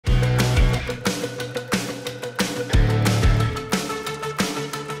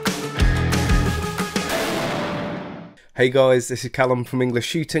Hey guys, this is Callum from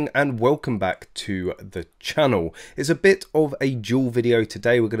EnglishShooting and welcome back to the channel. It's a bit of a dual video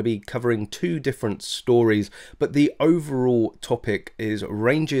today. We're going to be covering two different stories, but the overall topic is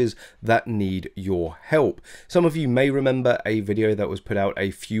ranges that need your help. Some of you may remember a video that was put out a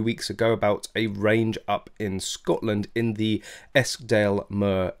few weeks ago about a range up in Scotland in the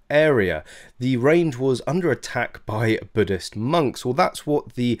Eskdalemuir area. The range was under attack by Buddhist monks. Well, that's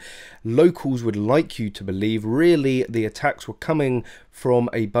what the locals would like you to believe. Really, the attacks were coming from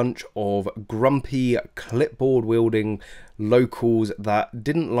a bunch of grumpy, clipboard-wielding locals that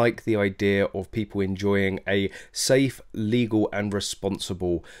didn't like the idea of people enjoying a safe, legal and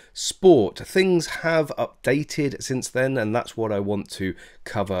responsible sport. Things have updated since then, and that's what I want to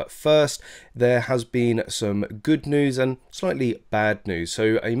cover first. There has been some good news and slightly bad news.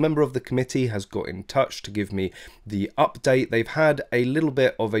 So a member of the committee has got in touch to give me the update. They've had a little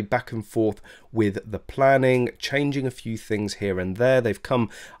bit of a back and forth with the planning, changing a few things here and there. They've come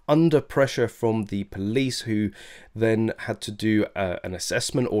under pressure from the police, who then had to do an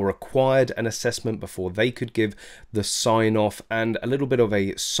assessment, or required an assessment before they could give the sign off. And a little bit of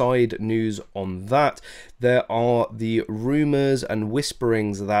a side news on that, there are the rumors and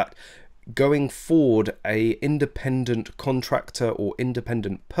whisperings that going forward, a independent contractor or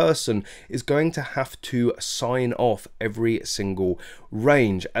independent person is going to have to sign off every single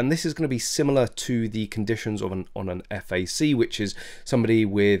range, and this is going to be similar to the conditions of on an FAC, which is somebody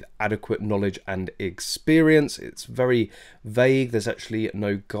with adequate knowledge and experience. It's very vague. There's actually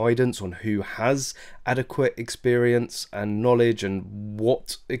no guidance on who has adequate experience and knowledge and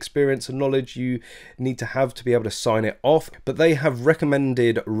what experience and knowledge you need to have to be able to sign it off. But they have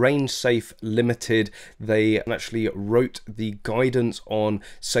recommended Range Safe Limited. They actually wrote the guidance on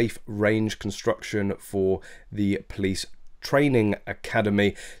safe range construction for the police training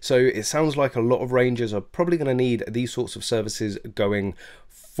academy. So it sounds like a lot of rangers are probably going to need these sorts of services going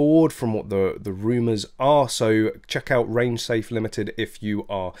forward from what the rumors are. So check out Range Safe Limited if you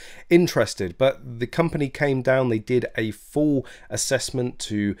are interested. But the company came down, they did a full assessment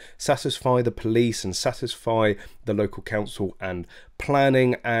to satisfy the police and satisfy the local council and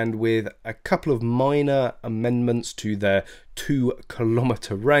planning, and with a couple of minor amendments to their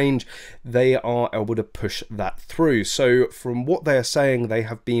 2-kilometer range, they are able to push that through. So from what they are saying, they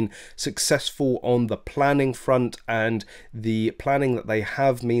have been successful on the planning front, and the planning that they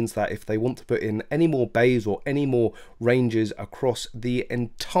have means that if they want to put in any more bays or any more ranges across the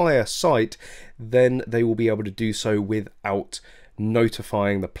entire site, then they will be able to do so without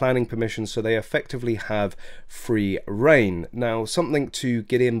notifying the planning permission. So they effectively have free reign. Now, something to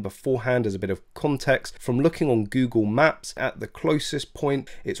get in beforehand as a bit of context: from looking on Google Maps, at the closest point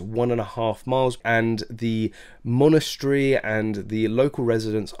it's 1.5 miles, and the monastery and the local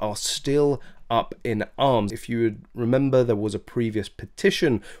residents are still up in arms. If you would remember, there was a previous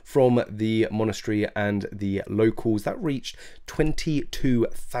petition from the monastery and the locals that reached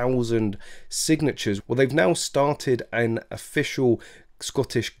 22,000 signatures. Well, they've now started an official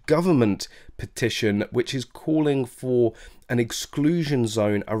Scottish government petition which is calling for an exclusion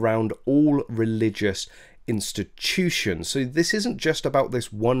zone around all religious institutions. So this isn't just about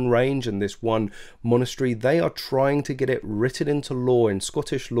this one range and this one monastery. They are trying to get it written into law, in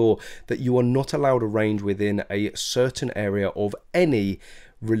Scottish law, that you are not allowed a range within a certain area of any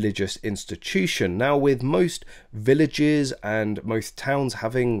religious institution. Now, with most villages and most towns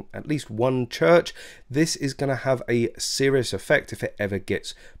having at least one church, this is going to have a serious effect if it ever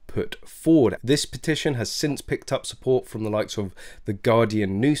gets put forward. This petition has since picked up support from the likes of the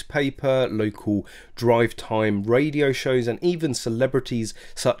Guardian newspaper, local drive time radio shows, and even celebrities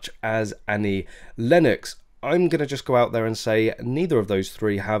such as Annie Lennox. I'm going to just go out there and say neither of those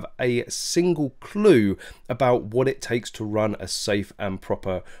three have a single clue about what it takes to run a safe and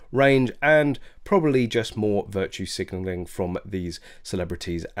proper range, and probably just more virtue signaling from these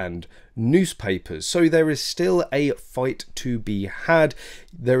celebrities and newspapers. So there is still a fight to be had.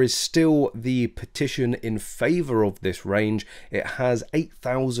 There is still the petition in favor of this range. It has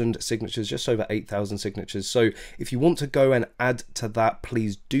 8,000 signatures, just over 8,000 signatures. So if you want to go and add to that,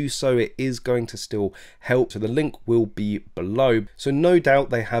 please do so. It is going to still help. So the link will be below. So no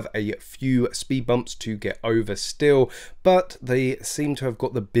doubt they have a few speed bumps to get over still, but they seem to have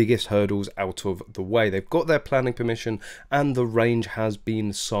got the biggest hurdles out of the way. They've got their planning permission and the range has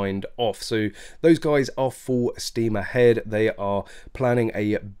been signed off. So those guys are full steam ahead. They are planning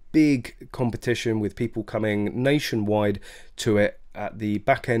a big competition with people coming nationwide to it, at the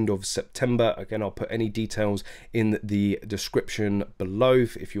back end of September. Again, I'll put any details in the description below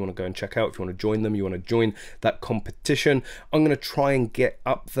if you want to go and check out, if you want to join them, you want to join that competition. I'm going to try and get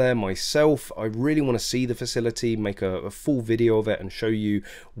up there myself. I really want to see the facility, make a full video of it and show you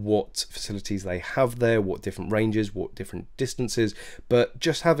what facilities they have there, what different ranges, what different distances. But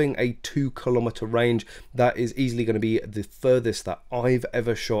just having a 2-kilometer range, that is easily going to be the furthest that I've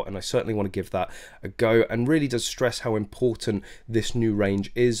ever shot, and I certainly want to give that a go, and really does stress how important this new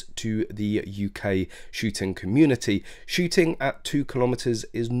range is to the UK shooting community. Shooting at 2 kilometers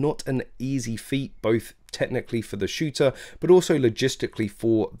is not an easy feat, both technically for the shooter but also logistically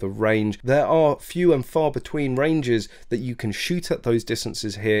for the range. There are few and far between ranges that you can shoot at those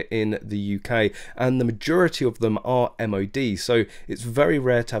distances here in the UK, and the majority of them are MOD, so it's very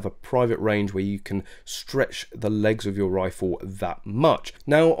rare to have a private range where you can stretch the legs of your rifle that much.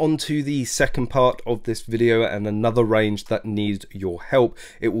 Now on to the second part of this video, and another range that needs your help.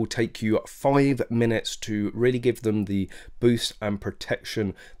 It will take you 5 minutes to really give them the boost and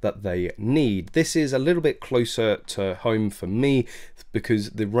protection that they need. This is a little bit closer to home for me because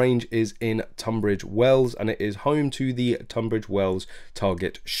the range is in Tunbridge Wells, and it is home to the Tunbridge Wells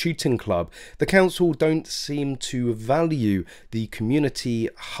Target Shooting Club. The council don't seem to value the community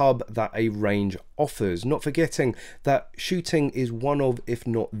hub that a range offers, not forgetting that shooting is one of, if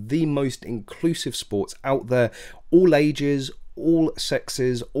not the most inclusive sports out there. All ages, all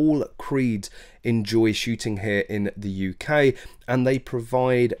sexes, all creeds enjoy shooting here in the UK, and they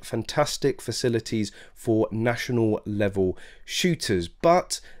provide fantastic facilities for national level shooters.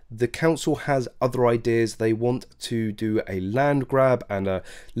 But the council has other ideas. They want to do a land grab and a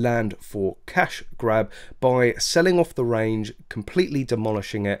land for cash grab by selling off the range, completely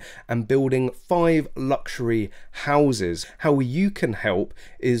demolishing it and building 5 luxury houses. How you can help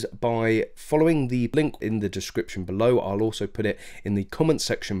is by following the link in the description below. I'll also put it in the comment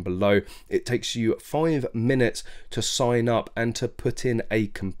section below. It takes you 5 minutes to sign up and to put in a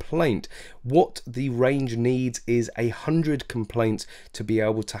complaint. What the range needs is 100 complaints to be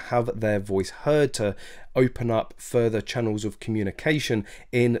able to have their voice heard, to open up further channels of communication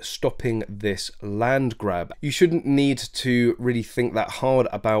in stopping this land grab. You shouldn't need to really think that hard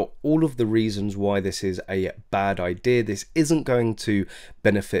about all of the reasons why this is a bad idea. This isn't going to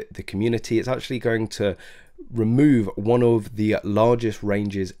benefit the community. It's actually going to remove one of the largest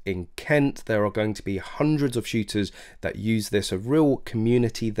ranges in Kent. There are going to be hundreds of shooters that use this, a real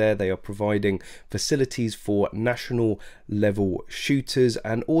community there. They are providing facilities for national level shooters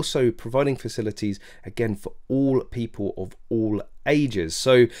and also providing facilities again for all people of all ages.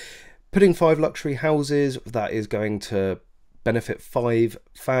 So putting 5 luxury houses, that is going to benefit 5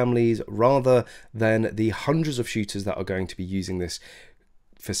 families rather than the hundreds of shooters that are going to be using this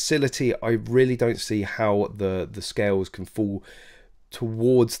facility. I really don't see how the scales can fall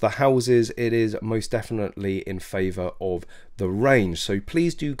towards the houses. It is most definitely in favor of the range. So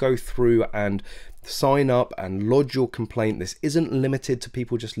please do go through and sign up and lodge your complaint. This isn't limited to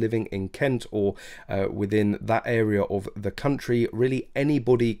people just living in Kent or within that area of the country. Really,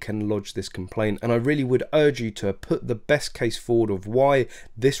 anybody can lodge this complaint, and I really would urge you to put the best case forward of why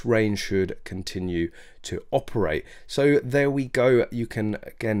this range should continue to operate. So there we go. You can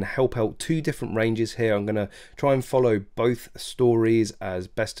again help out 2 different ranges here. I'm going to try and follow both stories as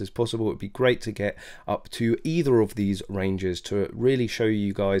best as possible. It would be great to get up to either of these ranges to really show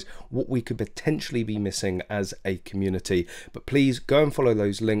you guys what we could potentially be missing as a community. But please go and follow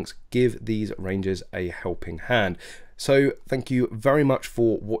those links, give these ranges a helping hand. So thank you very much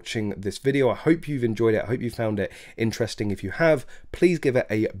for watching this video. I hope you've enjoyed it. I hope you found it interesting. If you have, please give it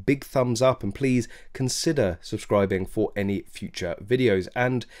a big thumbs up and please consider subscribing for any future videos.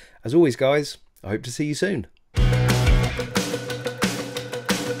 And as always, guys, I hope to see you soon.